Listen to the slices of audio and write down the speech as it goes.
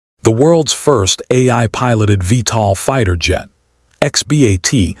the world's first AI-piloted VTOL fighter jet.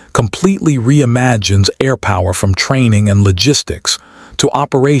 XBAT completely reimagines air power from training and logistics to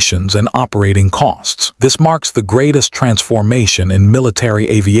operations and operating costs. This marks the greatest transformation in military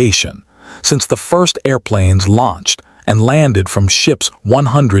aviation since the first airplanes launched and landed from ships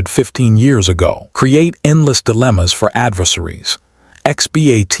 115 years ago. Create endless dilemmas for adversaries.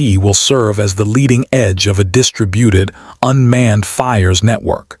 XBAT will serve as the leading edge of a distributed, unmanned fires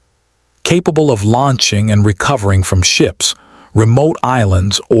network, capable of launching and recovering from ships, remote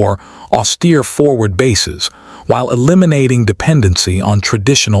islands, or austere forward bases, while eliminating dependency on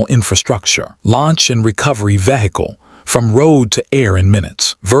traditional infrastructure. Launch and recovery vehicle, from road to air in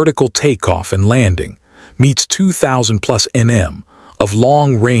minutes. Vertical takeoff and landing, meets 2,000 plus nm of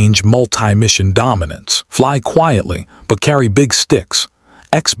long-range multi-mission dominance. Fly quietly, but carry big sticks.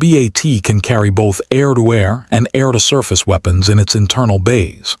 XBAT can carry both air-to-air and air-to-surface weapons in its internal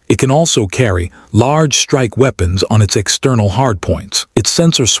bays. It can also carry large strike weapons on its external hardpoints. Its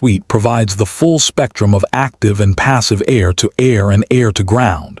sensor suite provides the full spectrum of active and passive air-to-air and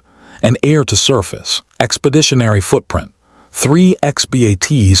air-to-ground, and air-to-surface. Expeditionary footprint. 3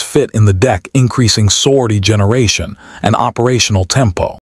 XBATs fit in the deck, increasing sortie generation and operational tempo.